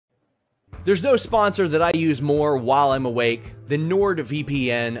There's no sponsor that I use more while I'm awake than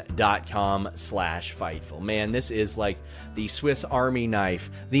nordvpn.com/Fightful. Man, this is like the Swiss Army knife,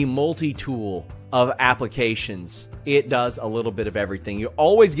 the multi-tool of applications. It does a little bit of everything. You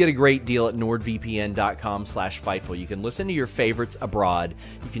always get a great deal at nordvpn.com/Fightful. You can listen to your favorites abroad.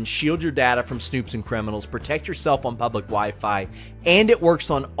 You can shield your data from snoops and criminals, protect yourself on public Wi-Fi, and it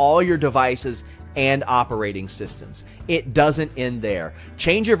works on all your devices and operating systems. It doesn't end there.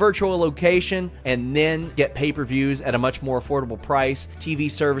 Change your virtual location and then get pay-per-views at a much more affordable price,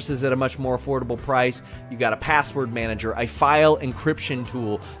 TV services at a much more affordable price. You got a password manager, a file encryption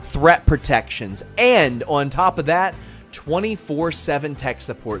tool, threat protections, and on top of that, 24/7 tech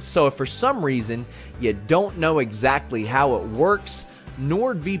support. So if for some reason you don't know exactly how it works,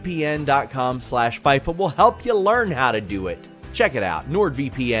 nordvpn.com/Fightful will help you learn how to do it. Check it out,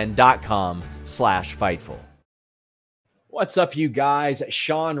 nordvpn.com/Fightful. What's up, you guys?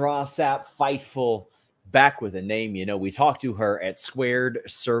 Sean Rossap, Fightful, back with a name. You know, we talked to her at Squared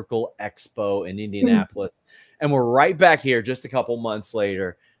Circle Expo in Indianapolis, and we're right back here just a couple months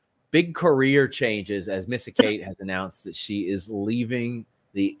later. Big career changes as Missa Kate has announced that she is leaving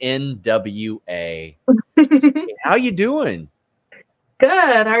the NWA. How you doing?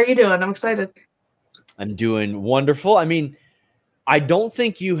 Good. How are you doing? I'm excited. I'm doing wonderful. I mean, I don't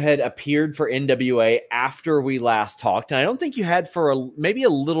think you had appeared for NWA after we last talked, and I don't think you had for maybe a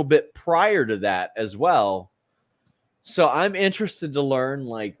little bit prior to that as well. So I'm interested to learn,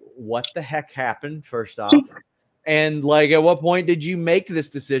 like, what the heck happened, first off, and, like, at what point did you make this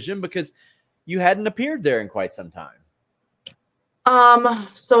decision? Because you hadn't appeared there in quite some time.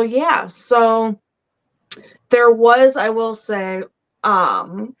 So there was, I will say,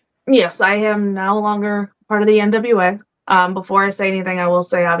 yes, I am no longer part of the NWA. Before I say anything, I will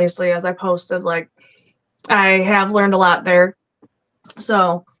say, obviously, as I posted, like, I have learned a lot there.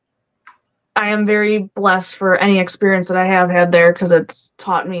 So I am very blessed for any experience that I have had there, because it's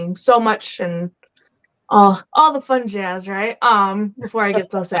taught me so much and all the fun jazz, right? Before I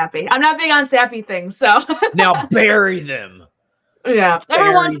get so sappy. I'm not big on sappy things, so Now bury them. Yeah.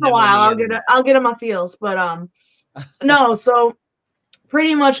 Every once in a while I'll get on my feels. But no, so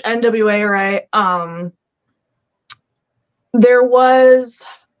pretty much NWA, right? There was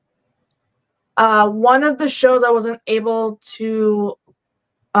one of the shows I wasn't able to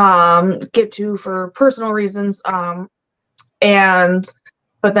get to for personal reasons.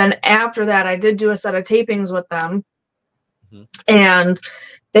 But then after that, I did do a set of tapings with them. Mm-hmm. And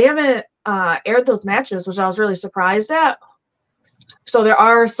they haven't aired those matches, which I was really surprised at. So there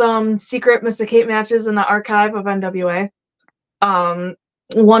are some secret Missa Kate matches in the archive of NWA.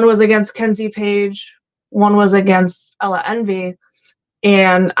 One was against Kenzie Page. One was against Ella Envy.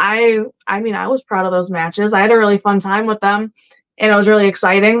 And I mean, I was proud of those matches. I had a really fun time with them, and it was really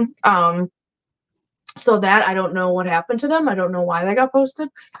exciting. So that, I don't know what happened to them. I don't know why they got posted.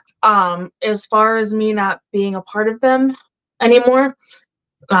 As far as me not being a part of them anymore,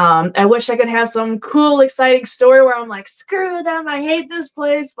 I wish I could have some cool, exciting story where I'm like, screw them, I hate this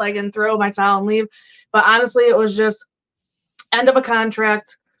place, like, and throw my towel and leave. But honestly, it was just end of a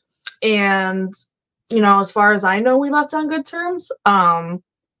contract. And, you know, as far as I know, we left on good terms.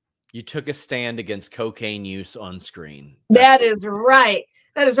 You took a stand against cocaine use on screen. That is right.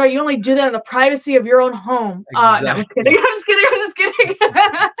 That is right. You only do that in the privacy of your own home. Exactly. No, I'm kidding. I'm just kidding.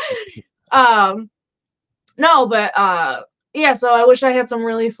 No, but yeah, so I wish I had some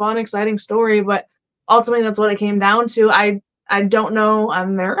really fun, exciting story, but ultimately that's what it came down to. I don't know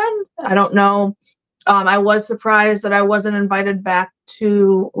on their end. I don't know. I was surprised that I wasn't invited back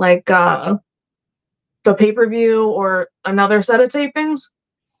to, like, the pay-per-view or another set of tapings.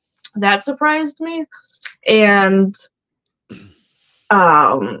 That surprised me. And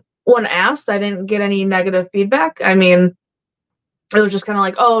when asked, I didn't get any negative feedback. I mean, it was just kind of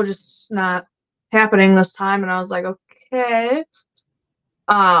like, oh, just not happening this time. And I was like, okay.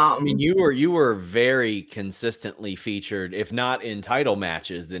 I mean, you were very consistently featured, if not in title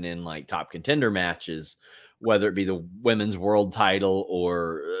matches, then in, like, top contender matches, whether it be the women's world title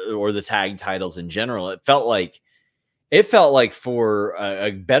or the tag titles in general. It felt like for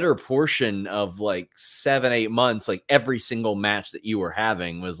a better portion of, like, 7-8 months, like, every single match that you were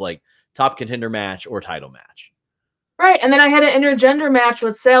having was, like, top contender match or title match. Right. And then I had an intergender match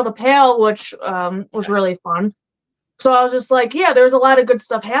with Sail the Pale, which was really fun. So I was just like, yeah, there's a lot of good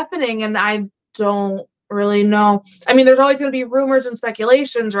stuff happening, and I don't really know. I mean, there's always going to be rumors and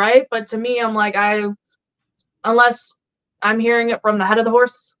speculations, right? But to me, I'm like, unless I'm hearing it from the head of the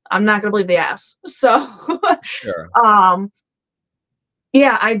horse, I'm not going to believe the ass. So, sure.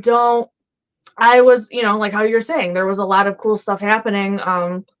 Yeah, I was, you know, like how you're saying, there was a lot of cool stuff happening.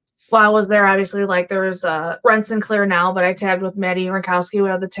 while I was there, obviously, like there was Ren Sinclair now, but I tagged with Maddie Rankowski. We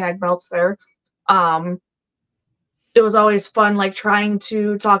had the tag belts there. It was always fun, like trying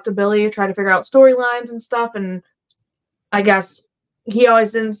to talk to Billy, try to figure out storylines and stuff. And I guess he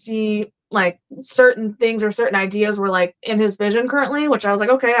always didn't see like certain things or certain ideas were like in his vision currently, which I was like,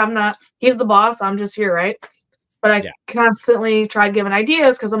 okay, I'm not, he's the boss, I'm just here, right? But I constantly tried giving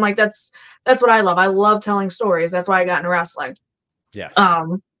ideas because I'm like, that's what I love. I love telling stories. That's why I got into wrestling. Yes.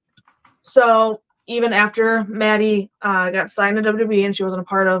 So even after Maddie got signed to WWE and she wasn't a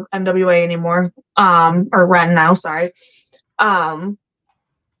part of NWA anymore, or Ren now, sorry.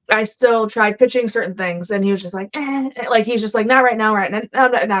 I still tried pitching certain things, and he was just like, like he's just like, not right now, right now,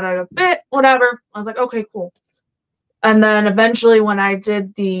 not a bit, whatever. I was like, okay, cool. And then eventually, when I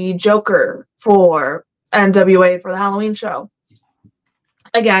did the Joker for NWA for the Halloween show,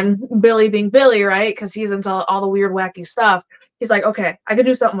 again, Billy being Billy, right? Because he's into all the weird, wacky stuff. He's like, okay, I could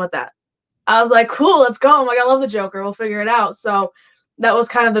do something with that. I was like, cool, let's go. I'm like, I love the Joker. We'll figure it out. So that was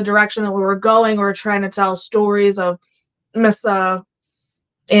kind of the direction that we were going. We were trying to tell stories of Missa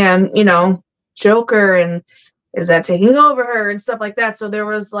and, you know, Joker and is that taking over her and stuff like that. So there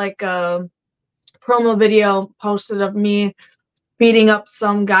was like a promo video posted of me beating up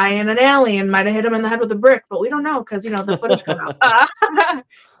some guy in an alley and might have hit him in the head with a brick, but we don't know because, you know, the footage got out.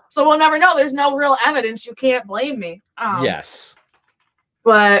 So we'll never know. There's no real evidence. You can't blame me. Yes.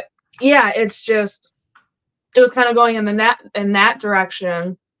 But yeah, it's just, it was kind of going in that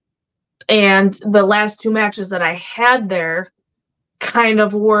direction. And the last two matches that I had there kind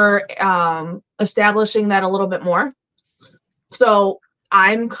of were establishing that a little bit more. So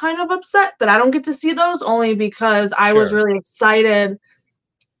I'm kind of upset that I don't get to see those, only because I was really excited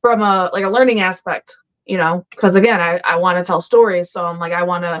from a learning aspect, you know, because again, I want to tell stories. So I'm like, I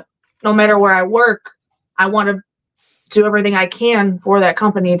want to, no matter where I work, I want to do everything I can for that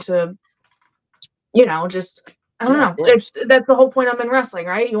company to, you know, just, I don't know. That's the whole point I'm in wrestling,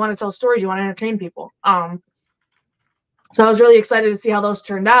 right? You want to tell stories, you want to entertain people. So I was really excited to see how those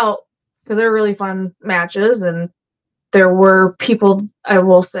turned out because they were really fun matches, and there were people, I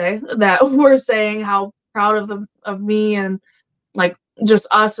will say, that were saying how proud of me and like just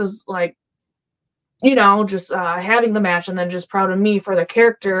us as like, you know, just having the match, and then just proud of me for the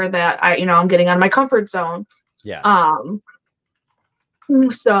character that I'm getting out of my comfort zone. Yes.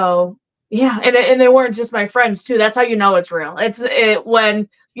 So yeah, and they weren't just my friends too. That's how you know it's real. It's when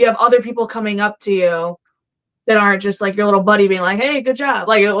you have other people coming up to you that aren't just like your little buddy being like, hey, good job.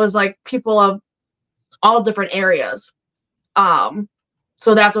 Like it was like people of all different areas.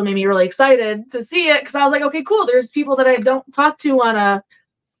 So that's what made me really excited to see it, because I was like, okay, cool. There's people that I don't talk to on a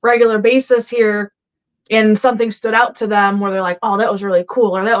regular basis here, and something stood out to them where they're like, oh, that was really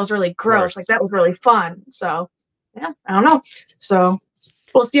cool, or that was really gross. Like that was really fun. So yeah, I don't know. So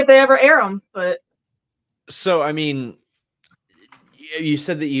we'll see if they ever air them. But so, I mean, you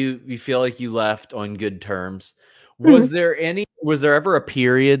said that you feel like you left on good terms. Was there ever a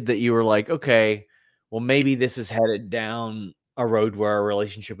period that you were like, okay, well, maybe this is headed down a road where our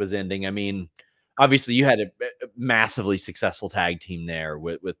relationship was ending? I mean, obviously you had a massively successful tag team there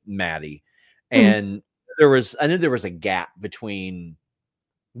with Maddie, and I knew there was a gap between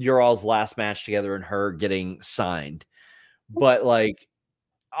your all's last match together and her getting signed, but like,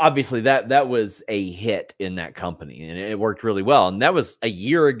 obviously that was a hit in that company and it worked really well. And that was a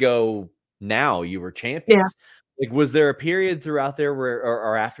year ago. Now you were champions. Yeah. Like, was there a period throughout there where,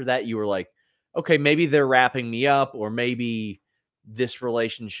 or after that you were like, okay, maybe they're wrapping me up, or maybe this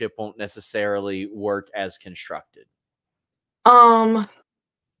relationship won't necessarily work as constructed?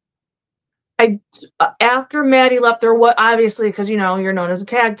 After Maddie left, there, what obviously, because you know you're known as a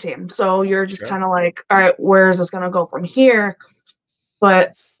tag team, so you're just kind of like, all right, where is this gonna go from here?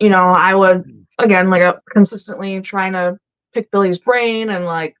 But you know, I would again consistently trying to pick Billy's brain, and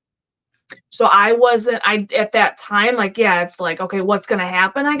like, so I at that time like, yeah, it's like, okay, what's gonna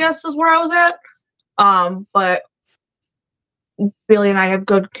happen? I guess is where I was at. But Billy and I had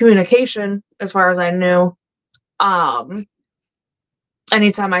good communication as far as I knew.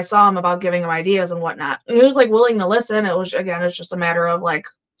 Anytime I saw him about giving him ideas and whatnot, and he was like willing to listen. It was, again, it's just a matter of like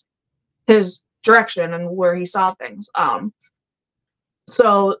his direction and where he saw things.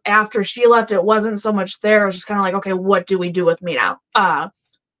 So after she left, it wasn't so much there. It was just kind of like, okay, what do we do with me now?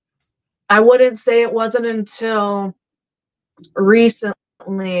 I wouldn't say it wasn't until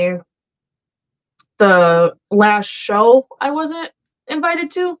recently, the last show I wasn't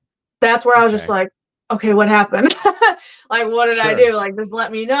invited to, that's where I was just like, okay, what happened? Like, what did I do? Like, just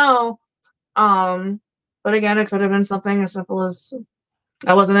let me know. But again, it could have been something as simple as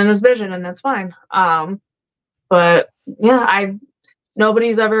I wasn't in his vision, and that's fine. But yeah,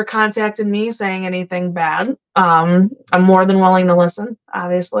 Nobody's ever contacted me saying anything bad. I'm more than willing to listen,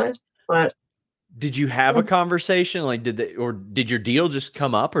 obviously. But did you have a conversation? Like, did your deal just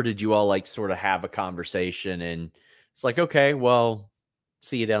come up, or did you all like sort of have a conversation and it's like, okay, well,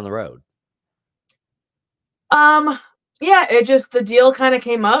 see you down the road? Yeah, the deal kind of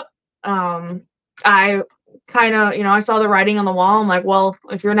came up. I kind of, I saw the writing on the wall. I'm like, well,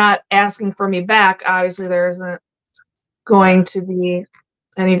 if you're not asking for me back, obviously there isn't going to be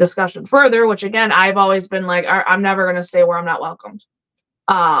any discussion further, which again, I've always been like, I'm never going to stay where I'm not welcomed.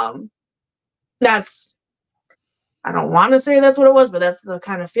 That's, I don't want to say that's what it was, but that's the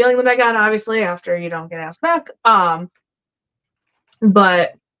kind of feeling that I got, obviously, after you don't get asked back.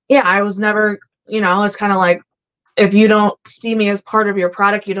 But yeah, I was never, it's kind of like, if you don't see me as part of your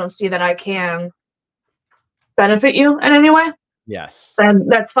product, you don't see that I can benefit you in any way. Yes. Then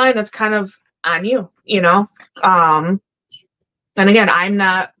that's fine. That's kind of on you, And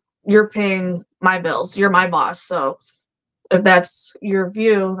again, you're paying my bills. You're my boss. So if that's your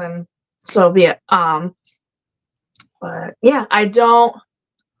view, then so be it. But yeah, you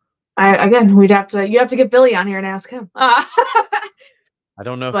have to get Billy on here and ask him. I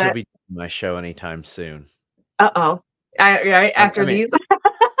don't know if he'll be doing my show anytime soon. After these.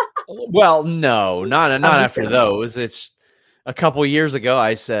 Well, no, not after those. It's a couple years ago.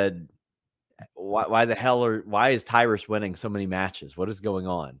 I said, why is Tyrus winning so many matches? What is going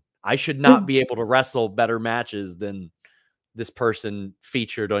on? I should not be able to wrestle better matches than this person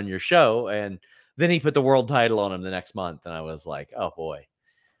featured on your show. And then he put the world title on him the next month. And I was like, oh boy.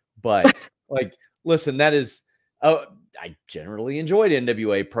 But like, listen, that is, I generally enjoyed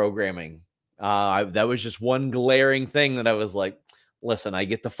NWA programming. That was just one glaring thing that I was like, listen, I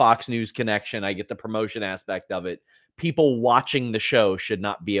get the Fox News connection. I get the promotion aspect of it. People watching the show should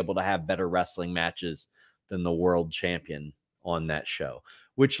not be able to have better wrestling matches than the world champion on that show,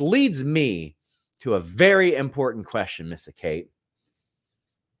 which leads me to a very important question, Missa Kate.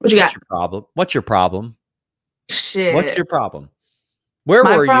 What you got? What's your problem? Shit. What's your problem? Where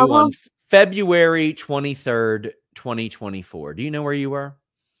were you on February 23rd, 2024? Do you know where you were?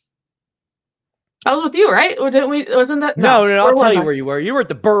 I was with you, right? Or didn't we? Wasn't that? No. I'll tell you where you were. You were at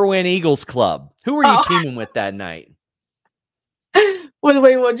the Berwyn Eagles Club. Who were you teaming with that night? Wait,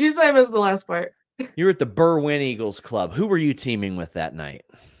 what did you say? I missed the last part. You were at the Berwyn Eagles Club. Who were you teaming with that night?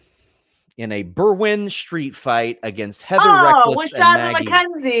 In a Berwyn street fight against Heather Reckless with and Shaza Maggie.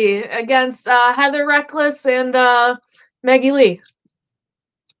 McKenzie against Heather Reckless and Maggie Lee.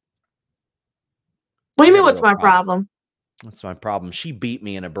 What do you mean, what's my problem? That's my problem. She beat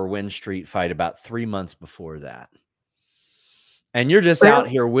me in a Berwyn street fight about 3 months before that. And you're just out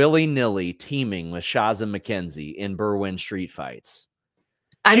here willy-nilly teaming with Shaza McKenzie in Berwyn street fights.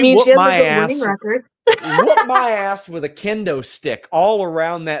 She has a good winning record. Whooped my ass with a kendo stick all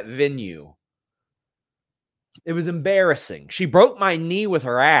around that venue. It was embarrassing. She broke my knee with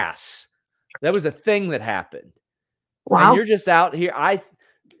her ass. That was a thing that happened. Wow. And you're just out here.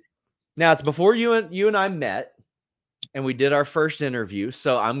 Now it's before you and I met and we did our first interview,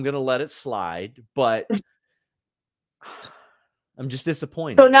 so I'm going to let it slide, but I'm just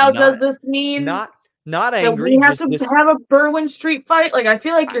disappointed. So now does this mean not angry? We have to have a Berwyn street fight? Like, I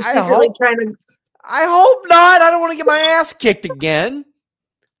feel like you're secretly trying to. I hope not. I don't want to get my ass kicked again.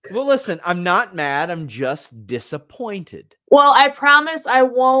 Well, listen, I'm not mad. I'm just disappointed. Well, I promise I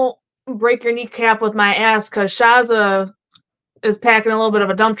won't break your kneecap with my ass because Shaza is packing a little bit of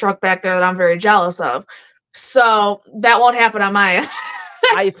a dump truck back there that I'm very jealous of. So that won't happen on my end.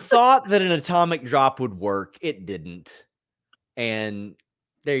 I thought that an atomic drop would work. It didn't. And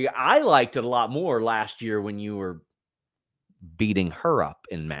I liked it a lot more last year when you were beating her up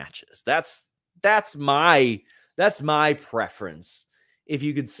in matches. That's my preference. If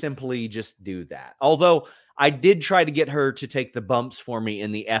you could simply just do that. Although I did try to get her to take the bumps for me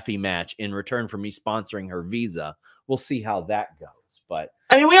in the Effie match in return for me sponsoring her visa. We'll see how that goes. But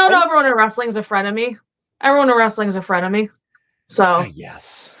I mean, we all know everyone in wrestling is a friend of me. Everyone in wrestling is a friend of me. So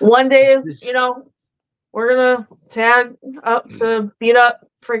yes, one day, we're gonna tag up to beat up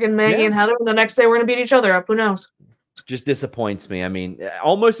freaking Maggie and Heather, and the next day we're gonna beat each other up. Who knows? Just disappoints me. I mean,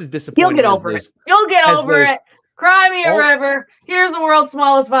 almost as disappointing. You'll get over it. You'll get over it. Cry me a river. Here's the world's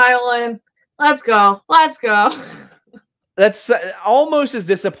smallest violin. Let's go. Let's go. That's almost as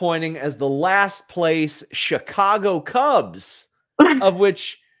disappointing as the last place Chicago Cubs, of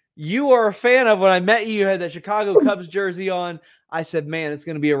which you are a fan of. When I met you, you had that Chicago Cubs jersey on. I said, man, it's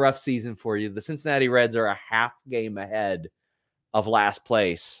going to be a rough season for you. The Cincinnati Reds are a half game ahead of last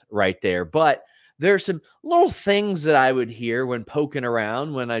place right there. But there's some little things that I would hear when poking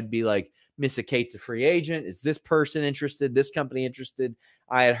around, when I'd be like, Missa Kate's a free agent. Is this person interested? This company interested?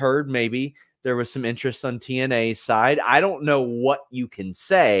 I had heard maybe there was some interest on TNA's side. I don't know what you can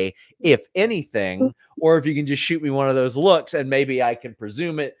say, if anything, or if you can just shoot me one of those looks and maybe I can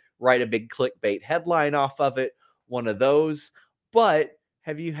presume it, write a big clickbait headline off of it, one of those. But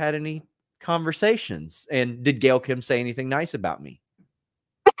have you had any conversations? And did Gail Kim say anything nice about me?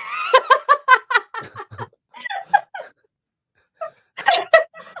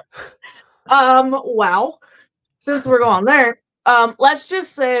 Well, since we're going there, let's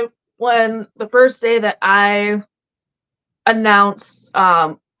just say when the first day that I announced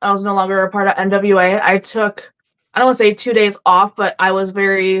I was no longer a part of NWA, I took, I don't want to say 2 days off, but I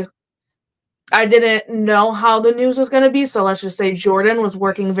didn't know how the news was going to be. So let's just say Jordan was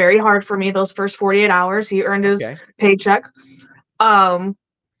working very hard for me those first 48 hours. He earned his paycheck. And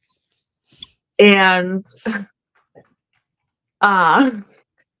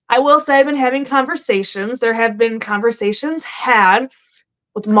I will say I've been having conversations. There have been conversations had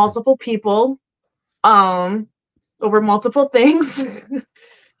with multiple people over multiple things.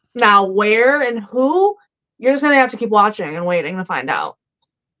 Now, where and who, you're just going to have to keep watching and waiting to find out.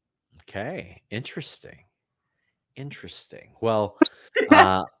 Okay. Interesting. Well,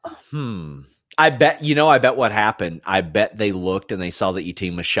 I bet what happened. I bet they looked and they saw that you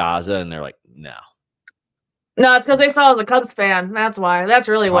teamed with Shaza and they're like, no. No, it's because they saw I was a Cubs fan. That's why. That's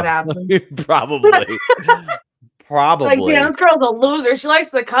really what happened. Probably. Like, yeah, this girl's a loser. She likes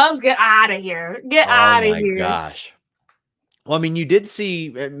the Cubs. Get out of here. Get out of here. Oh, my gosh. Well, I mean, you did see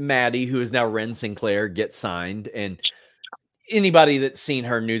Maddie, who is now Ren Sinclair, get signed. And anybody that's seen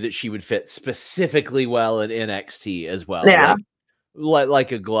her knew that she would fit specifically well at NXT as well. Yeah.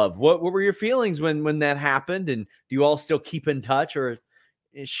 Like a glove. What were your feelings when that happened? And do you all still keep in touch, or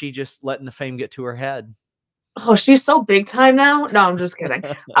is she just letting the fame get to her head? Oh, she's so big time now. No, I'm just kidding.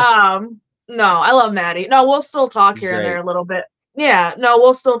 No, I love Maddie. No, we'll still talk here and there a little bit. Yeah, no,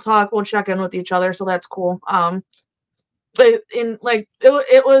 we'll still talk. We'll check in with each other, so that's cool.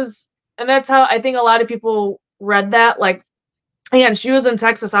 It was, and that's how I think a lot of people read that. Like, again, she was in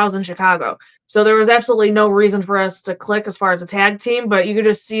Texas, I was in Chicago, so there was absolutely no reason for us to click as far as a tag team. But you could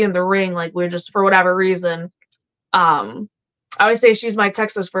just see in the ring, like, we're just, for whatever reason, I always say she's my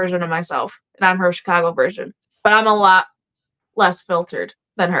Texas version of myself, and I'm her Chicago version. But I'm a lot less filtered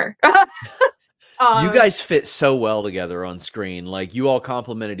than her. You guys fit so well together on screen. Like, you all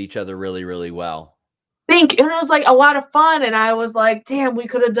complimented each other really, really well. And it was like a lot of fun, and I was like, damn, we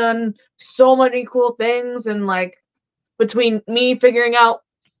could have done so many cool things. And like, between me figuring out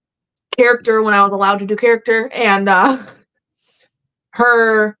character when I was allowed to do character, and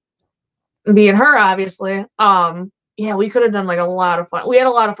her being her, obviously, yeah, we could have done like a lot of fun. We had a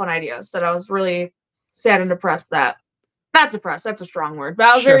lot of fun ideas that I was really sad and depressed that, not depressed, that's a strong word, but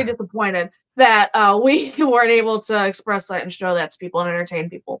I was very disappointed that we weren't able to express that and show that to people and entertain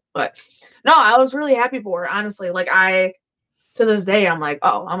people. But no, I was really happy for her, honestly. Like, to this day, I'm like,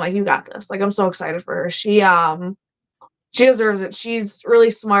 you got this. Like, I'm so excited for her. She deserves it. She's really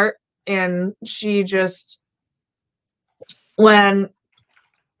smart, and she just, when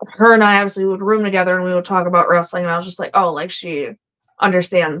her and I obviously would room together and we would talk about wrestling, and I was just like, oh, like, she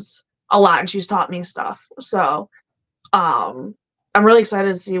understands a lot and she's taught me stuff. So I'm really excited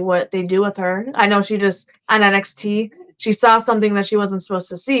to see what they do with her. I know she just, on NXT, she saw something that she wasn't supposed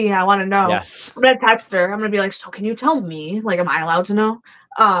to see. I want to know. Yes. I'm going to text her. I'm going to be like, so can you tell me? Like, am I allowed to know?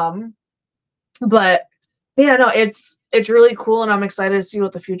 But yeah, no, it's really cool, and I'm excited to see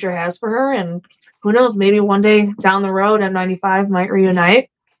what the future has for her. And who knows, maybe one day down the road, M95 might reunite.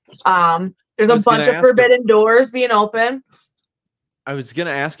 There's a bunch of forbidden doors being open. I was going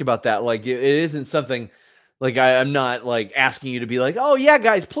to ask about that. Like, it isn't something, like, I'm not like asking you to be like, oh yeah,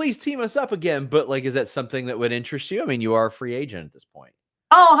 guys, please team us up again. But like, is that something that would interest you? I mean, you are a free agent at this point.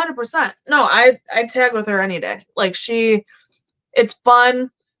 Oh, 100%. No, I tag with her any day. Like, it's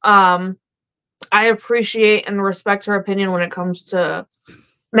fun. I appreciate and respect her opinion when it comes to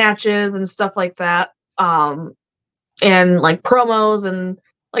matches and stuff like that. And like promos, and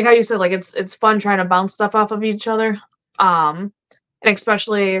like how you said, like, it's fun trying to bounce stuff off of each other. And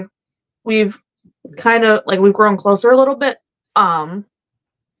especially we've grown closer a little bit.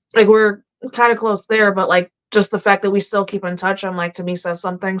 Like, we're kind of close there, but like, just the fact that we still keep in touch, I'm like, to me, says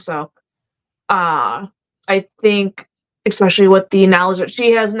something. So I think, especially with the knowledge that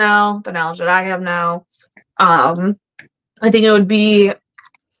she has now, the knowledge that I have now, I think it would be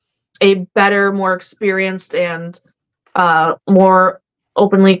a better, more experienced, and more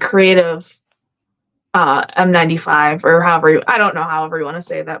openly creative M95, or I don't know, however you want to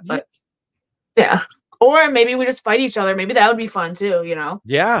say that, but yeah. Or maybe we just fight each other. Maybe that would be fun too, you know?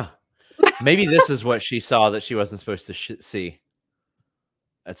 Yeah. Maybe this is what she saw that she wasn't supposed to see.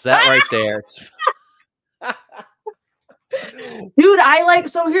 That's that right there. It's Dude,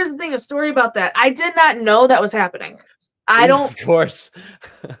 so here's the thing, a story about that. I did not know that was happening. Of course.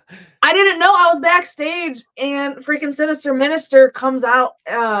 I didn't know I was backstage, and freaking Sinister Minister comes out,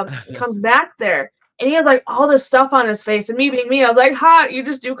 comes back there, and he had like all this stuff on his face. And me being me, I was like, "Ha, you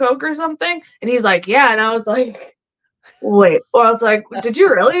just do coke or something?" And he's like, "Yeah." And I was like, "Wait." Well, I was like, "Did you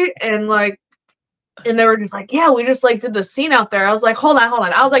really?" And like, and they were just like, "Yeah, we just like did the scene out there." I was like, "Hold on, hold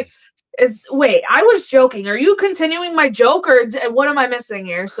on." I was like, "Wait, I was joking. Are you continuing my joke, or what am I missing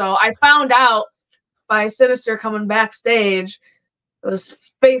here?" So I found out by Sinister coming backstage, with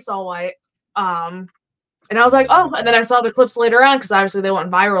his face all white. And I was like, oh, and then I saw the clips later on because obviously they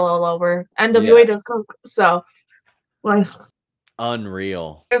went viral all over. NWA does coke, so like,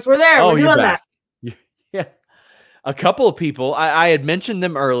 unreal. Guess we're there. Oh, we're doing that. Yeah. A couple of people I had mentioned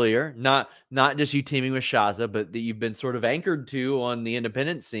them earlier, not just you teaming with Shaza, but that you've been sort of anchored to on the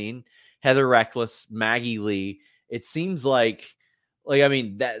independent scene. Heather Reckless, Maggie Lee. It seems like I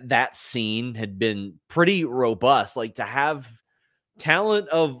mean that scene had been pretty robust. Like to have talent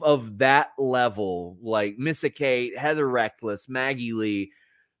of that level, like Missa Kate, Heather Reckless, Maggie Lee,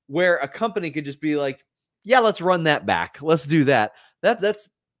 where a company could just be like, yeah, let's run that back. Let's do that. That's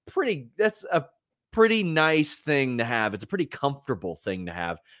a pretty nice thing to have. It's a pretty comfortable thing to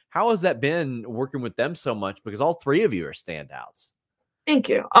have. How has that been working with them so much? Because all three of you are standouts. Thank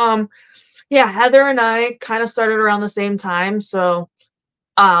you. Yeah, Heather and I kind of started around the same time, so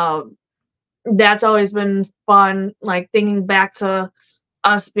that's always been fun. Like thinking back to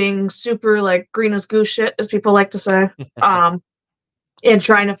us being super like green as goose shit, as people like to say, and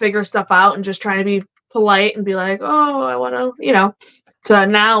trying to figure stuff out and just trying to be polite and be like, oh, I want to, to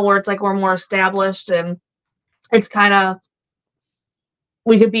now where it's like we're more established and it's kind of,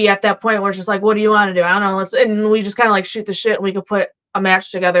 we could be at that point where it's just like, what do you want to do? I don't know. And we just kind of like shoot the shit and we could put a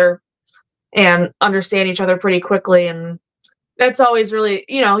match together and understand each other pretty quickly. And that's always really,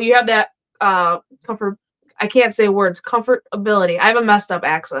 you have that comfort. I can't say words. Comfortability. I have a messed up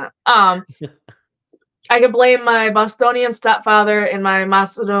accent. I could blame my Bostonian stepfather and my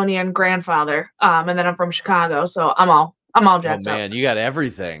Macedonian grandfather. And then I'm from Chicago, so I'm all jacked up. Oh man, you got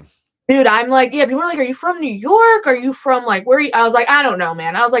everything. Dude, I'm like, yeah, people are like, are you from New York? Are you from like where are you? I was like, I don't know,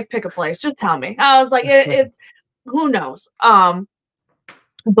 man. I was like, pick a place. Just tell me. I was like, it's who knows.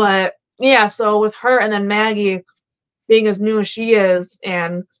 But yeah, so with her and then Maggie being as new as she is,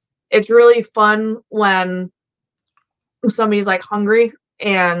 and it's really fun when somebody's like hungry.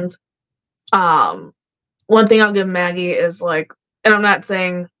 And one thing I'll give Maggie is like, and I'm not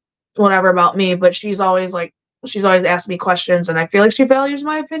saying whatever about me, but she's always asked me questions, and I feel like she values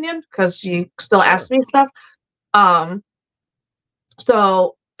my opinion because she still asks me stuff.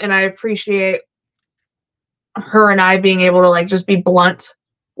 So, and I appreciate her and I being able to like just be blunt,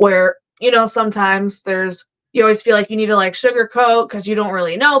 where sometimes you always feel like you need to like sugarcoat because you don't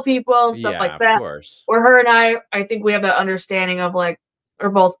really know people and stuff like that. Of course. Where her and I think we have that understanding of like, we're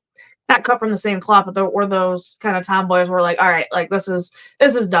both not cut from the same cloth, but we're those kind of tomboys. We're like, all right, like this is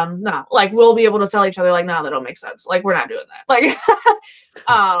dumb. No, like we'll be able to tell each other like, no, that don't make sense. Like we're not doing that. Like,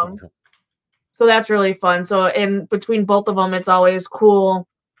 so that's really fun. So in between both of them, it's always cool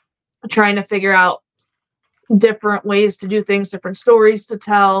trying to figure out different ways to do things, different stories to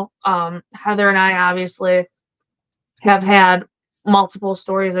tell. Heather and I obviously have had multiple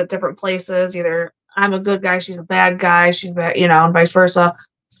stories at different places. Either I'm a good guy, she's a bad guy, she's bad, and vice versa.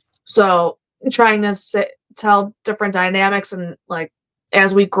 So trying to tell different dynamics and like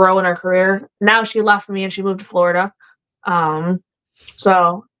as we grow in our career. Now she left me and she moved to Florida.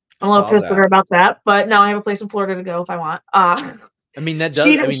 So I'm a little pissed at her about that, but now I have a place in Florida to go if I want. I mean, that does.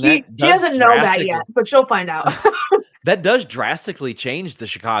 She doesn't know that yet, but she'll find out. That does drastically change the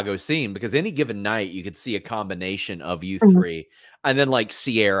Chicago scene because any given night you could see a combination of you three, and then like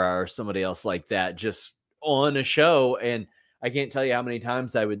Sierra or somebody else like that just on a show. And I can't tell you how many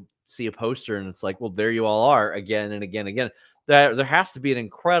times I would see a poster and it's like, well, there you all are again and again and again. There has to be an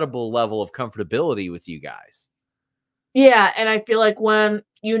incredible level of comfortability with you guys. Yeah, and I feel like when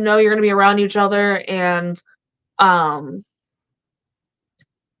you're going to be around each other and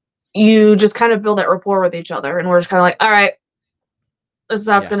you just kind of build that rapport with each other, and we're just kind of like, all right, this is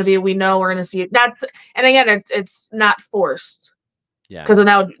how it's going to be. We know we're going to see it. And again, it's not forced. Yeah. Because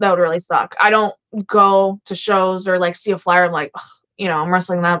that would really suck. I don't go to shows or like see a flyer. I'm like, I'm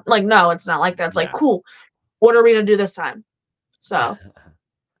wrestling that. Like, no, it's not like that. It's like, cool. What are we going to do this time? So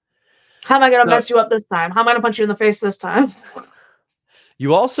how am I going to mess you up this time? How am I going to punch you in the face this time?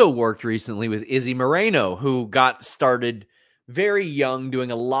 You also worked recently with Izzy Moreno, who got started very young,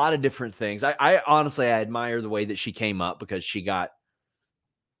 doing a lot of different things. I honestly, I admire the way that she came up, because she got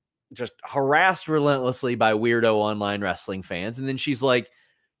just harassed relentlessly by weirdo online wrestling fans. And then she's like,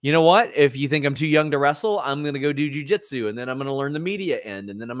 you know what? If you think I'm too young to wrestle, I'm going to go do jujitsu, and then I'm going to learn the media end,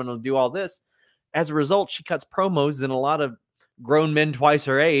 and then I'm going to do all this. As a result, she cuts promos in a lot of grown men twice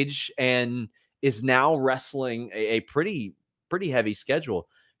her age, and is now wrestling a pretty heavy schedule.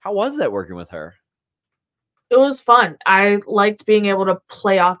 How was that working with her? It was fun. I liked being able to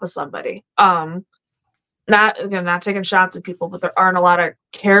play off of somebody. Not taking shots at people, but there aren't a lot of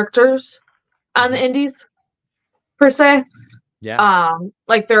characters on the indies per se. Yeah.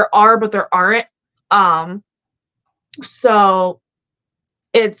 Like there are, but there aren't. So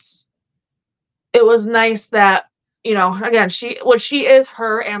it was nice that, you know, again, she is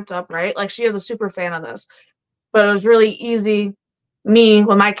her amped up, right? Like she is a super fan of this. But it was really easy, me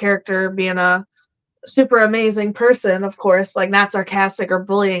with my character being a super amazing person, of course, like not sarcastic or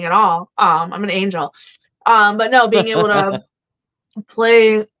bullying at all. I'm an angel. But no, being able to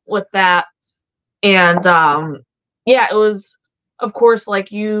play with that, and yeah, it was, of course,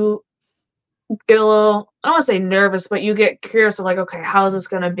 like you get a little, I don't want to say nervous, but you get curious of like, okay, how is this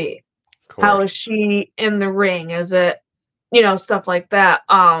gonna be? How is she in the ring? Is it, you know, stuff like that.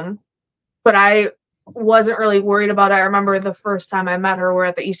 But I wasn't really worried about it. I remember the first time I met her, we're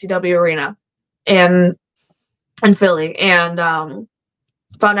at the ECW arena in Philly, and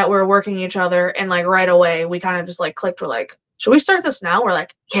found out we were working each other, and like right away we kind of just like clicked. We're like, should we start this now? We're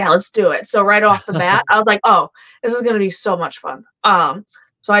like, yeah, let's do it. So right off the bat, I was like, oh, this is gonna be so much fun.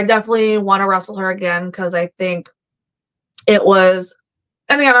 So I definitely want to wrestle her again, because I think it was,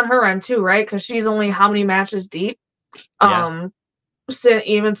 and again on her end too, right? Because she's only how many matches deep? Yeah.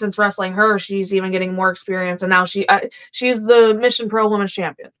 Even since wrestling her, she's even getting more experience, and now she's the Mission Pro Women's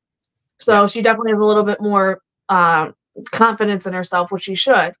Champion. So she definitely has a little bit more confidence in herself, which she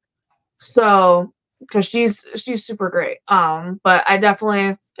should. So, because she's super great. But I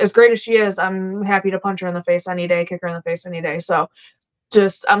definitely, as great as she is, I'm happy to punch her in the face any day, kick her in the face any day. So,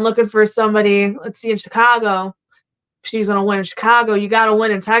 just I'm looking for somebody. Let's see, in Chicago, she's gonna win in Chicago. You got to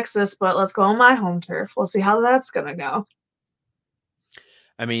win in Texas, but let's go on my home turf. We'll see how that's gonna go.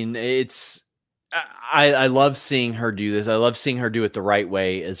 I mean, I love seeing her do this. I love seeing her do it the right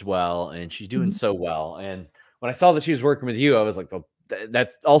way as well. And she's doing so well. And when I saw that she was working with you, I was like, well,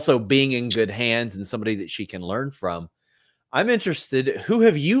 that's also being in good hands and somebody that she can learn from. I'm interested. Who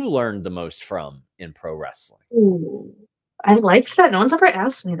have you learned the most from in pro wrestling? Ooh, I like that. No one's ever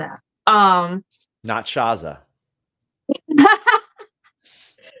asked me that. Not Shaza.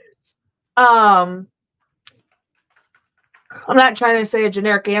 I'm not trying to say a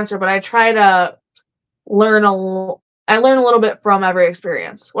generic answer, but I try to learn I learn a little bit from every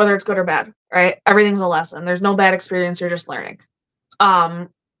experience, whether it's good or bad, right? Everything's a lesson. There's no bad experience, you're just learning.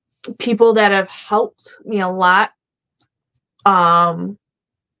 People that have helped me a lot,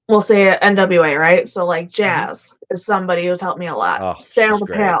 we'll say at NWA, right? So like Jazz is somebody who's helped me a lot. Oh, Sal the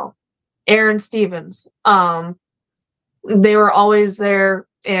Pal, Aaron Stevens. They were always there.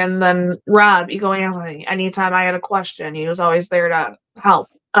 And then Rob, Ego Anthony, anytime I had a question, he was always there to help.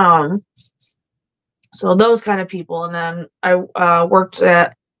 So those kind of people. And then I worked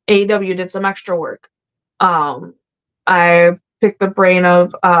at AEW, did some extra work. I picked the brain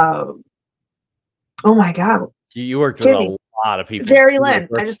of, oh my God. You worked with a lot of people. Jerry Lynn.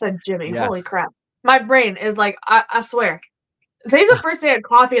 I just said Jimmy. Yeah. Holy crap. My brain is like, I swear. Today's the first day I had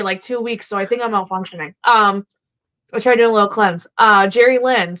coffee in like 2 weeks, so I think I'm malfunctioning. I tried doing a little cleanse. Jerry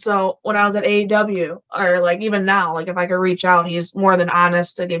Lynn. So when I was at AEW, or like even now, like if I could reach out, he's more than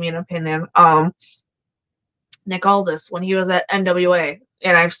honest to give me an opinion. Nick Aldis, when he was at NWA,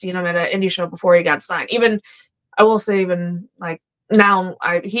 and I've seen him at an indie show before he got signed. Even, I will say, even like now,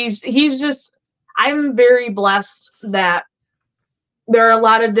 he's just, I'm very blessed that there are a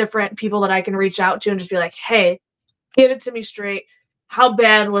lot of different people that I can reach out to and just be like, hey, give it to me straight. How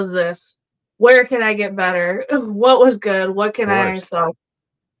bad was this? Where can I get better? What was good? What can I? So,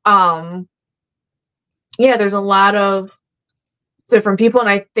 yeah, there's a lot of different people, and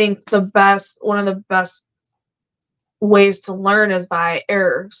I think one of the best ways to learn is by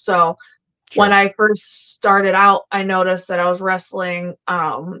error. So, when I first started out, I noticed that I was wrestling,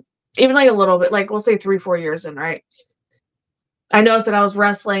 even like a little bit, like we'll say 3-4 years in, right? I noticed that I was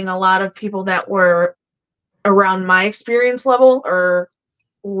wrestling a lot of people that were around my experience level or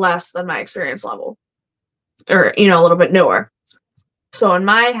less than my experience level, or, you know, a little bit newer. So in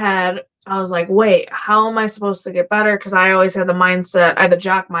my head, I was like, wait, how am I supposed to get better? Because I always had I had the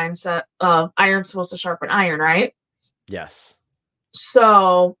jock mindset of iron's supposed to sharpen iron, right? Yes.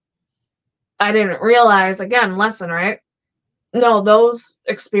 So I didn't realize, again, lesson, right? no, those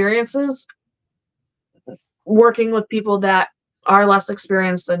experiences, working with people that are less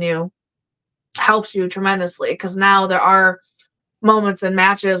experienced than you, helps you tremendously, because now there are moments in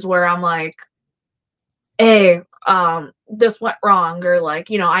matches where I'm like, hey, this went wrong, or like,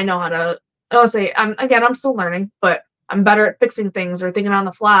 I know how to. I'll say, I'm still learning, but I'm better at fixing things or thinking on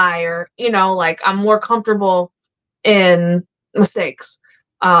the fly, or like I'm more comfortable in mistakes.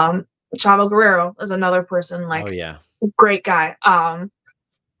 Chavo Guerrero is another person, like, Oh yeah. great guy.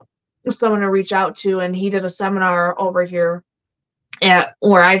 Someone to reach out to, and he did a seminar over here at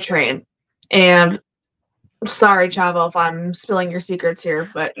where I train. And sorry, Chavo, if I'm spilling your secrets here,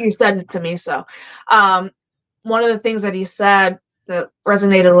 but you said it to me. So, one of the things that he said that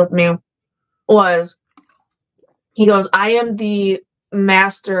resonated with me was, he goes, I am the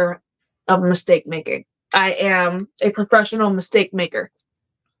master of mistake making. I am a professional mistake maker.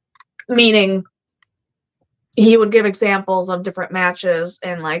 Meaning, he would give examples of different matches,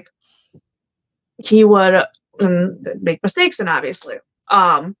 and like he would make mistakes, and obviously.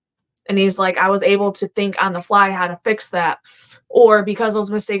 And he's like, I was able to think on the fly how to fix that. Or because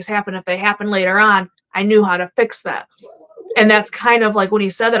those mistakes happen, if they happen later on, I knew how to fix that. And that's kind of like when he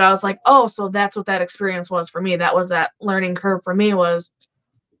said that, I was like, oh, so that's what that experience was for me. That was that learning curve for me was,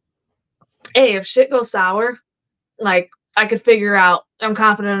 hey, if shit goes sour, like I could figure out, I'm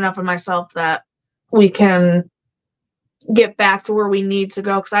confident enough in myself that we can get back to where we need to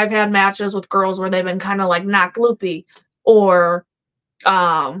go. Because I've had matches with girls where they've been kind of like knocked loopy, or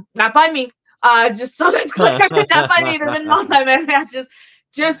not by me. Just so that's clear, not by me. There's been multi-man matches.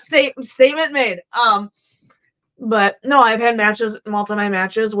 Just statement made. But no, I've had matches, multi-man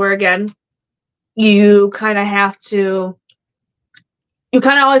matches, where again, you kind of always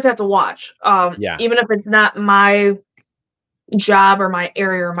have to watch. Yeah. Even if it's not my job or my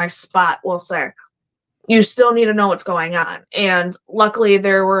area or my spot, we'll say, you still need to know what's going on. And luckily,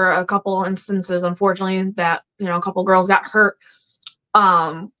 there were a couple instances, unfortunately, that a couple girls got hurt.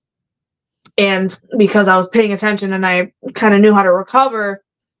 And because I was paying attention and I kind of knew how to recover,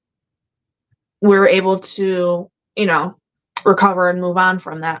 we were able to, recover and move on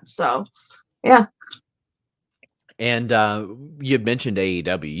from that. So, yeah. And you mentioned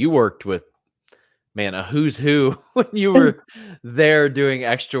AEW. You worked with, man, a who's who when you were there doing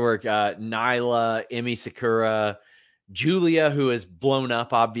extra work. Nyla, Emi Sakura, Julia, who has blown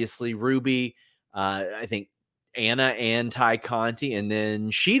up, obviously, Ruby, I think Anna and Ty Conti, and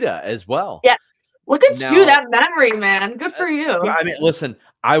then Sheeta as well. Yes. Look at you, that memory, man. Good for you. I mean, listen,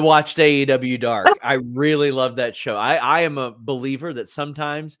 I watched AEW Dark. I really love that show. I am a believer that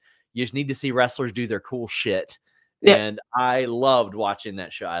sometimes you just need to see wrestlers do their cool shit. Yep. And I loved watching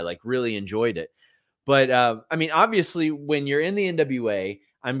that show. I really enjoyed it. But I mean, obviously, when you're in the NWA,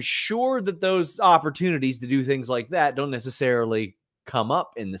 I'm sure that those opportunities to do things like that don't necessarily come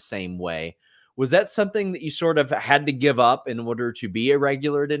up in the same way. Was that something that you sort of had to give up in order to be a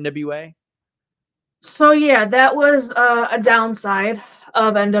regular at NWA? So yeah, that was a downside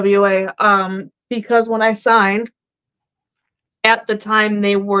of NWA, because when I signed, at the time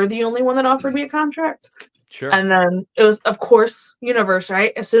they were the only one that offered me a contract. Sure. And then it was, of course, Universe,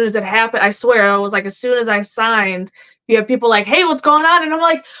 right? As soon as it happened, I swear, I was like, as soon as I signed, you have people like, hey, what's going on? And I'm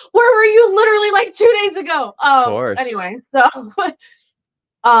like, where were you literally like 2 days ago? Of course. Anyway, so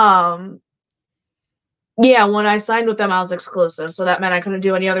yeah, when I signed with them, I was exclusive. So that meant I couldn't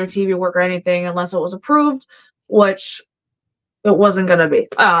do any other TV work or anything unless it was approved, which it wasn't going to be.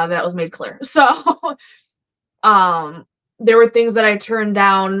 That was made clear. So there were things that I turned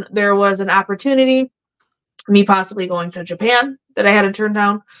down. There was an opportunity, me possibly going to Japan, that I had to turn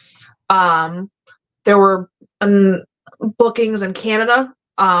down. There were bookings in Canada.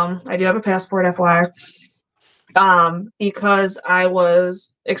 I do have a passport, FYI. Because I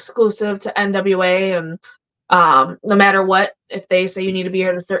was exclusive to NWA, and no matter what, if they say you need to be here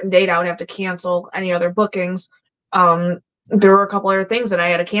at a certain date, I would have to cancel any other bookings. There were a couple other things that I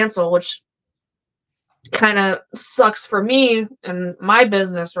had to cancel, which kind of sucks for me and my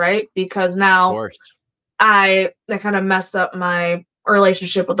business, right? Because now that kind of messed up my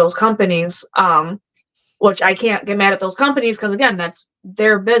relationship with those companies. Which I can't get mad at those companies, because again, that's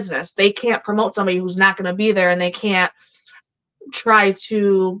their business. They can't promote somebody who's not going to be there, and they can't try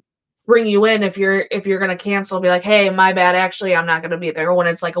to bring you in if you're going to cancel. Be like, hey, my bad, actually, I'm not going to be there, when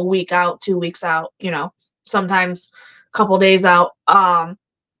it's like a week out, 2 weeks out, sometimes a couple days out.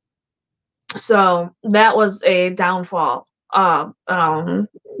 So that was a downfall,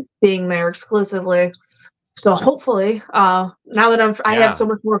 being there exclusively. So hopefully, now that I have so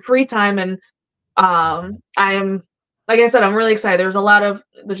much more free time, and I am, like I said, I'm really excited. There's a lot of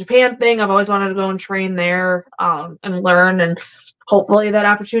the Japan thing. I've always wanted to go and train there, and learn, and hopefully that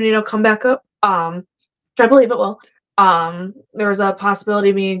opportunity will come back up. Which I believe it will. There was a possibility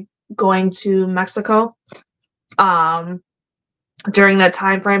of me going to Mexico, during that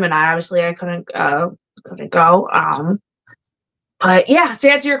time frame, and I couldn't go. But yeah,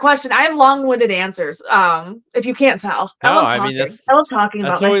 to answer your question, I have long-winded answers. If you can't tell, I No, love I talking. mean I love talking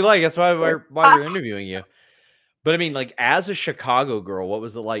that's about what we myself. like. That's why we're interviewing you. But I mean, like as a Chicago girl, what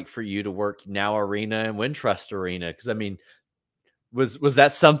was it like for you to work Now Arena and Wintrust Arena? Because I mean, was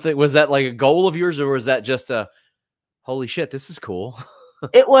that something? Was that like a goal of yours, or was that just a holy shit, this is cool?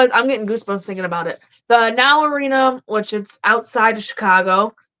 It was. I'm getting goosebumps thinking about it. The Now Arena, which it's outside of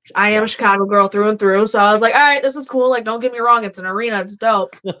Chicago. I am a Chicago girl through and through, so I was like, all right, this is cool. Like, don't get me wrong, it's an arena, it's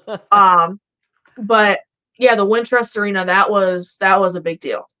dope. But yeah, the Wintrust Arena, that was a big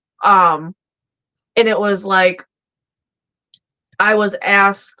deal. And it was like I was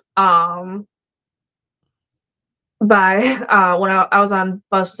asked by when I was on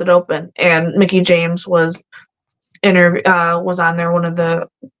Busted Open, and Mickey James was on there, one of the,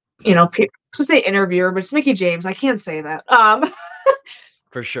 to say interviewer, but it's Mickey James. I can't say that.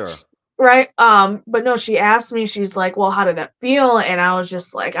 For sure. Right. But no, she asked me, she's like, well, how did that feel? And I was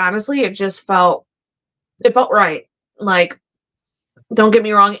just like, honestly, it felt right. Like, don't get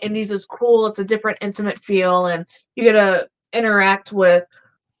me wrong, Indies is cool. It's a different intimate feel, and you get to interact with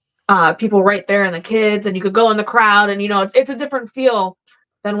people right there and the kids, and you could go in the crowd, and it's a different feel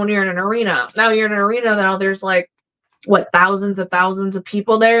than when you're in an arena. Now you're in an arena, now there's like thousands of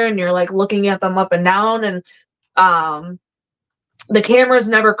people there, and you're like looking at them up and down, and the cameras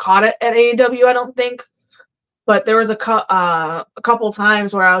never caught it at AEW, I don't think, but there was a couple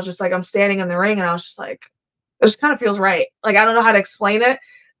times where I was just like, I'm standing in the ring, and I was just like, it just kind of feels right. Like, I don't know how to explain it,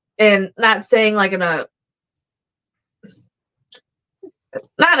 and not saying like not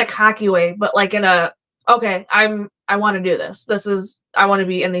in a cocky way, but like in a, okay, I want to do this. I want to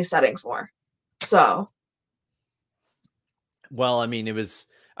be in these settings more. So. Well, I mean,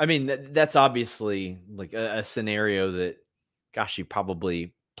 that's obviously like a scenario that, gosh, you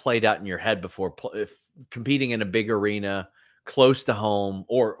probably played out in your head before, if competing in a big arena close to home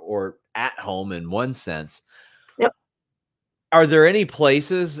or at home in one sense. Yep. Are there any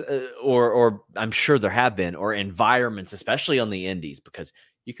places or I'm sure there have been, or environments, especially on the indies, because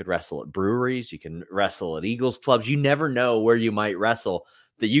you could wrestle at breweries, you can wrestle at Eagles clubs. You never know where you might wrestle,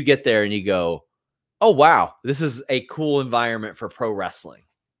 that you get there and you go, oh, wow, this is a cool environment for pro wrestling.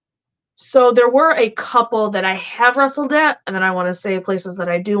 So there were a couple that I have wrestled at, and then I want to say places that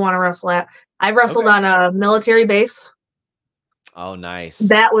I do want to wrestle at. I wrestled on a military base. Oh, nice.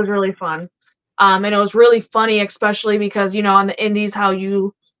 That was really fun. And it was really funny, especially because, on the indies, how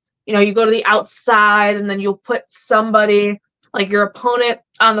you go to the outside, and then you'll put somebody, like your opponent,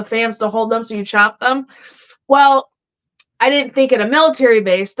 on the fans to hold them, so you chop them. Well, I didn't think at a military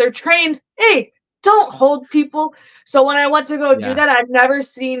base, they're trained, hey, don't hold people. So when I went to go do that, I've never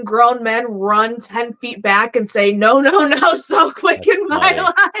seen grown men run 10 feet back and say, no, so quick in my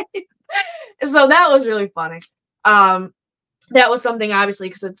life. So that was really funny. That was something, obviously,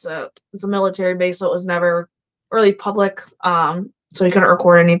 because it's a military base, so it was never really public. So you couldn't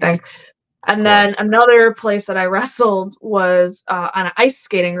record anything. And then another place that I wrestled was on an ice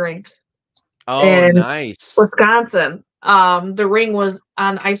skating rink. Oh, nice. Wisconsin. The ring was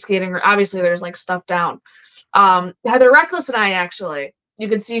on the ice skating rink. Obviously, there's like stuff down. Heather Reckless and I, actually, you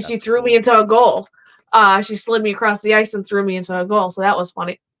could see she threw me into a goal. She slid me across the ice and threw me into a goal. So that was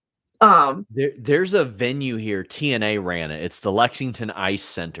funny. There's a venue here, TNA ran it. It's the Lexington Ice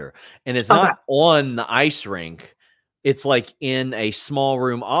Center, and it's not on the ice rink. It's like in a small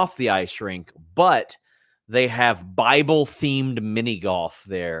room off the ice rink, but they have Bible themed mini golf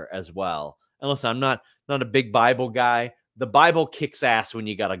there as well. And listen, I'm not a big Bible guy. The Bible kicks ass when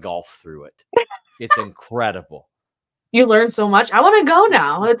you got to golf through it. It's incredible. You learn so much. I want to go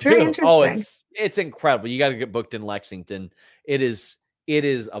now. It's very interesting. Oh, it's incredible. You got to get booked in Lexington. It is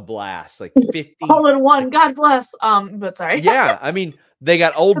a blast. Like 50 all in one. God bless. But sorry. Yeah, I mean, they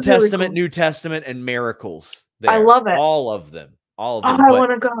got Old Testament, really cool. New Testament, and miracles there. I love it. All of them. Oh, I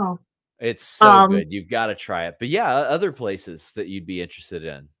want to go. It's so good. You've got to try it. But yeah, other places that you'd be interested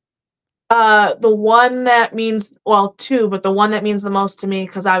in. The one that means, well, two, but the one that means the most to me,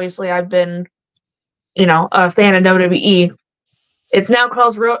 because obviously I've been, a fan of WWE. It's now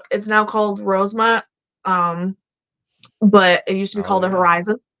called Rosemont. But it used to be called the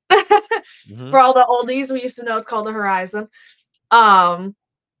Horizon. For all the oldies, we used to know it's called the Horizon.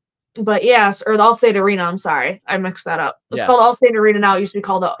 But yes, or the Allstate Arena. I'm sorry, I mixed that up. It's called Yes, Allstate Arena now. It used to be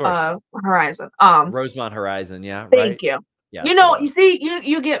called the of course. Horizon. Rosemont Horizon, yeah, Thank right? you. Yeah, You that's the know, you one. see,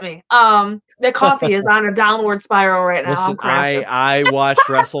 you get me. The coffee is on a downward spiral right now. I'm Listen, crafting. I watched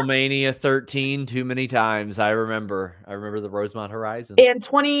WrestleMania 13 too many times. I remember the Rosemont Horizon. And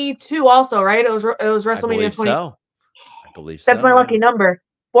 22 also, right? It was I WrestleMania believe 20. so. I believe That's so, my yeah. lucky number.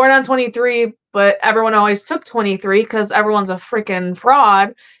 Born on 23, but everyone always took 23 because everyone's a freaking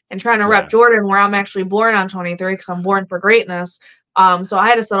fraud and trying to rep Yeah. Jordan where I'm actually born on 23 because I'm born for greatness. So I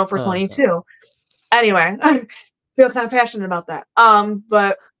had to settle for 22. Anyway, I feel kind of passionate about that.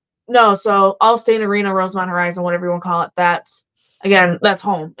 But no, so Allstate Arena, Rosemont Horizon, whatever you want to call it, that's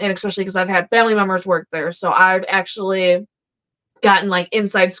home. And especially because I've had family members work there. So I've actually gotten like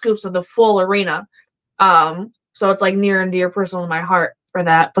inside scoops of the full arena. So it's like near and dear personal to my heart for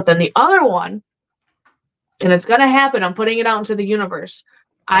that. But then the other one, and it's gonna happen, I'm putting it out into the universe.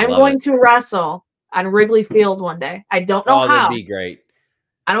 I I'm love going it. to wrestle on Wrigley Field one day. I don't know Oh, that'd how. be great.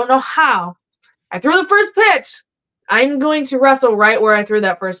 I don't know how. I threw the first pitch. I'm going to wrestle right where I threw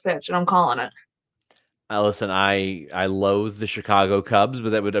that first pitch, and I'm calling it. Listen, I loathe the Chicago Cubs,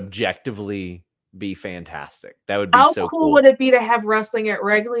 but that would objectively be fantastic. That would be How so cool cool. would it be to have wrestling at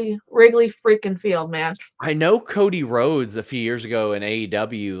Wrigley freaking Field, man? I know Cody Rhodes a few years ago in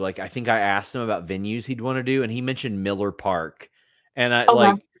AEW, like I think I asked him about venues he'd want to do, and he mentioned Miller Park. And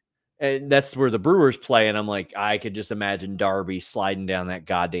Okay. and that's where the Brewers play, and I'm like, I could just imagine Darby sliding down that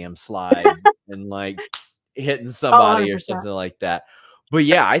goddamn slide and like hitting Oh, somebody or 100%. something like that. But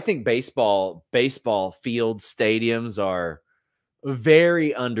yeah, I think baseball field stadiums are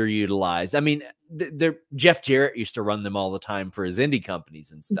very underutilized. I mean, Jeff Jarrett used to run them all the time for his indie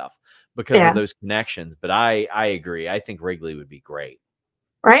companies and stuff because of Yeah. those connections. But I agree. I think Wrigley would be great.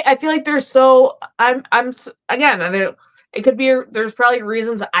 Right? I feel like again, it could be there's probably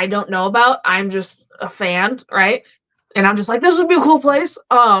reasons I don't know about. I'm just a fan, right? And I'm just like, this would be a cool place.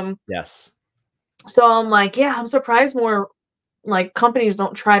 Yes. So I'm like, yeah, I'm surprised more like companies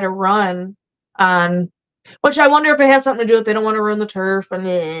don't try to run on, which I wonder if it has something to do with they don't want to ruin the turf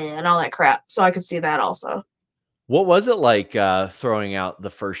and all that crap. So I could see that also. What was it like throwing out the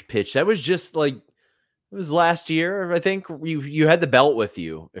first pitch? That was just like it was last year. I think you had the belt with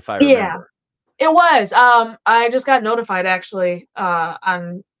you, if I Yeah, remember. it was. I just got notified actually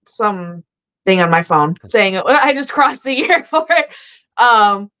on some thing on my phone saying I just crossed a year for it.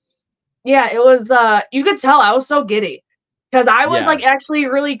 Yeah, it was. You could tell I was so giddy because I was Yeah. like actually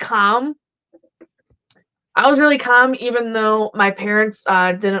really calm. I was really calm, even though my parents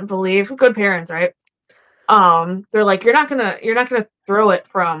didn't believe. Good parents, right? They're like, you're not gonna throw it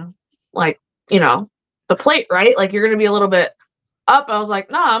from like the plate, right? Like you're gonna be a little bit up. I was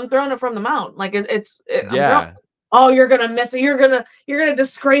like, no, I'm throwing it from the mound. Like I'm throwing. Yeah. Oh, you're gonna miss it. You're gonna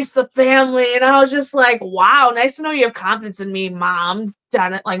disgrace the family. And I was just like, wow, nice to know you have confidence in me, mom.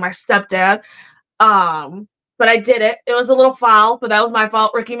 Done it, like my stepdad. But I did it. It was a little foul, but that was my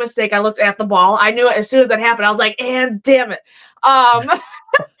fault. Rookie mistake. I looked at the ball. I knew it as soon as that happened. I was like, and damn it. A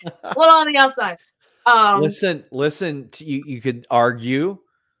little on the outside. Listen. You could argue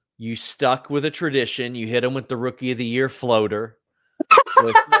you stuck with a tradition. You hit him with the Rookie of the Year floater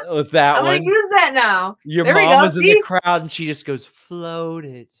with that I'm gonna one. use that now. Your There we mom go. was in the See, crowd and she just goes, float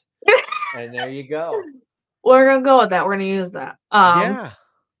it. And there you go. we're gonna go with that. We're gonna use that. Yeah.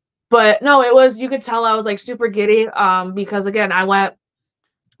 But no, it was. You could tell I was like super giddy. Because again, I went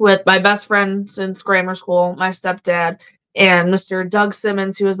with my best friend since grammar school, my stepdad, and Mr. Doug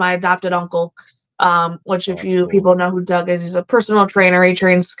Simmons, who is my adopted uncle. Which Oh, if that's you cool. people know who Doug is, he's a personal trainer. He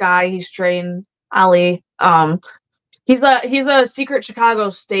trains Sky. He's trained Ali. He's a secret Chicago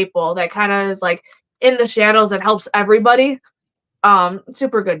staple that kind of is like in the shadows and helps everybody.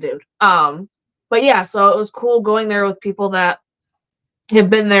 Super good dude. But yeah, so it was cool going there with people that have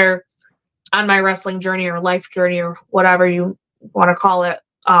been there on my wrestling journey or life journey or whatever you want to call it.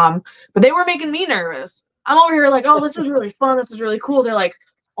 But they were making me nervous. I'm over here like, oh, this is really fun. This is really cool. They're like,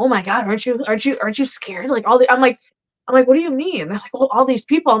 oh my god, aren't you scared? Like I'm like, what do you mean? They're like, well, all these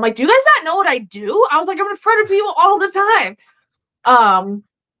people. I'm like, do you guys not know what I do? I was like, I'm in front of people all the time.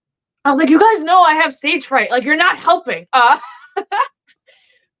 I was like, you guys know I have stage fright. Like, you're not helping.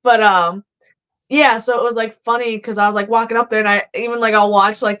 But yeah, so it was like funny because I was like walking up there and I even like I'll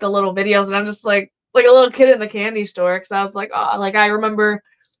watch like the little videos and I'm just like a little kid in the candy store because I was like, oh, like I remember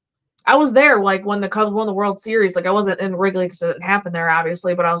I was there like when the Cubs won the World Series. Like I wasn't in Wrigley because it didn't happen there,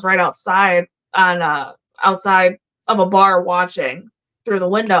 obviously, but I was right outside on outside of a bar watching through the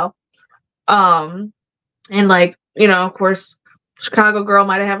window. And like, of course, Chicago girl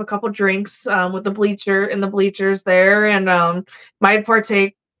might have a couple drinks with the bleachers there and might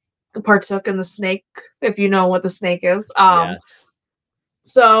partake partook in the snake, if you know what the snake is. Yes.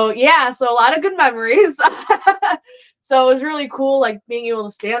 So yeah, so a lot of good memories. So it was really cool, like being able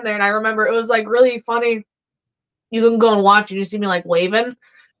to stand there. And I remember it was like really funny. You can go and watch and you see me like waving.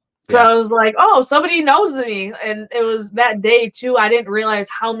 So I Yes. was like, oh, somebody knows me. And it was that day too. I didn't realize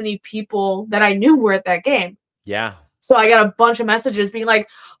how many people that I knew were at that game. Yeah. So I got a bunch of messages being like,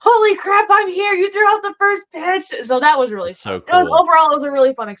 holy crap, I'm here. You threw out the first pitch. So that was really fun. So cool. Overall, it was a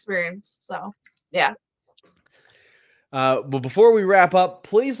really fun experience. So yeah. But before we wrap up,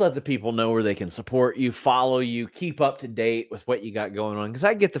 please let the people know where they can support you, follow you, keep up to date with what you got going on. Because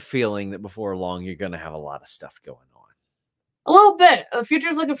I get the feeling that before long, you're going to have a lot of stuff going on. A little bit. The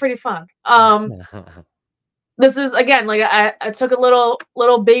future's looking pretty fun. This is again like I took a little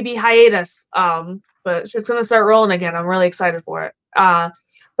baby hiatus. But it's gonna start rolling again. I'm really excited for it.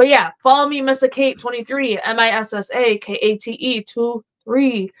 But yeah, follow me, Missa Kate 23, MISSAKATE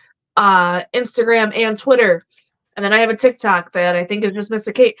 23, Instagram and Twitter. And then I have a TikTok that I think is just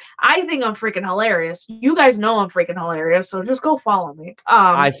Missa Kate. I think I'm freaking hilarious. You guys know I'm freaking hilarious, so just go follow me.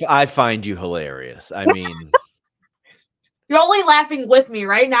 I find you hilarious. I mean, you're only laughing with me,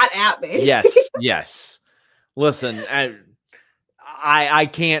 right? Not at me. Yes. Listen, I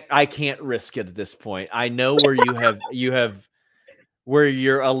can't risk it at this point. I know where you have where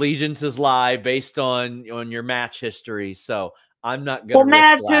your allegiances lie based on your match history. So I'm not gonna risk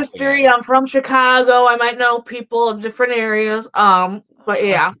match history. I'm from Chicago. I might know people of different areas. But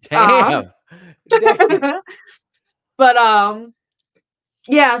yeah. Damn. But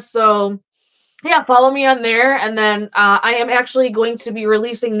yeah, so yeah, follow me on there. And then I am actually going to be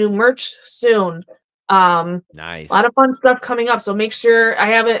releasing new merch soon. Nice. A lot of fun stuff coming up. So make sure I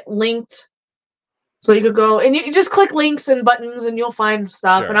have it linked. So you could go and you can just click links and buttons and you'll find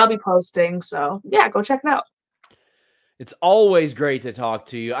stuff. Sure. And I'll be posting. So yeah, go check it out. It's always great to talk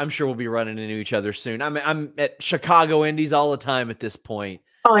to you. I'm sure we'll be running into each other soon. I'm at Chicago Indies all the time at this point.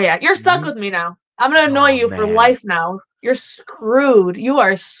 Oh yeah, you're stuck with me now. I'm gonna annoy you for life now. You're screwed. You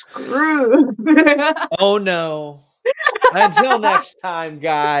are screwed. Oh no. Until next time,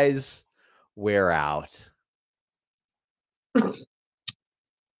 guys. We're out.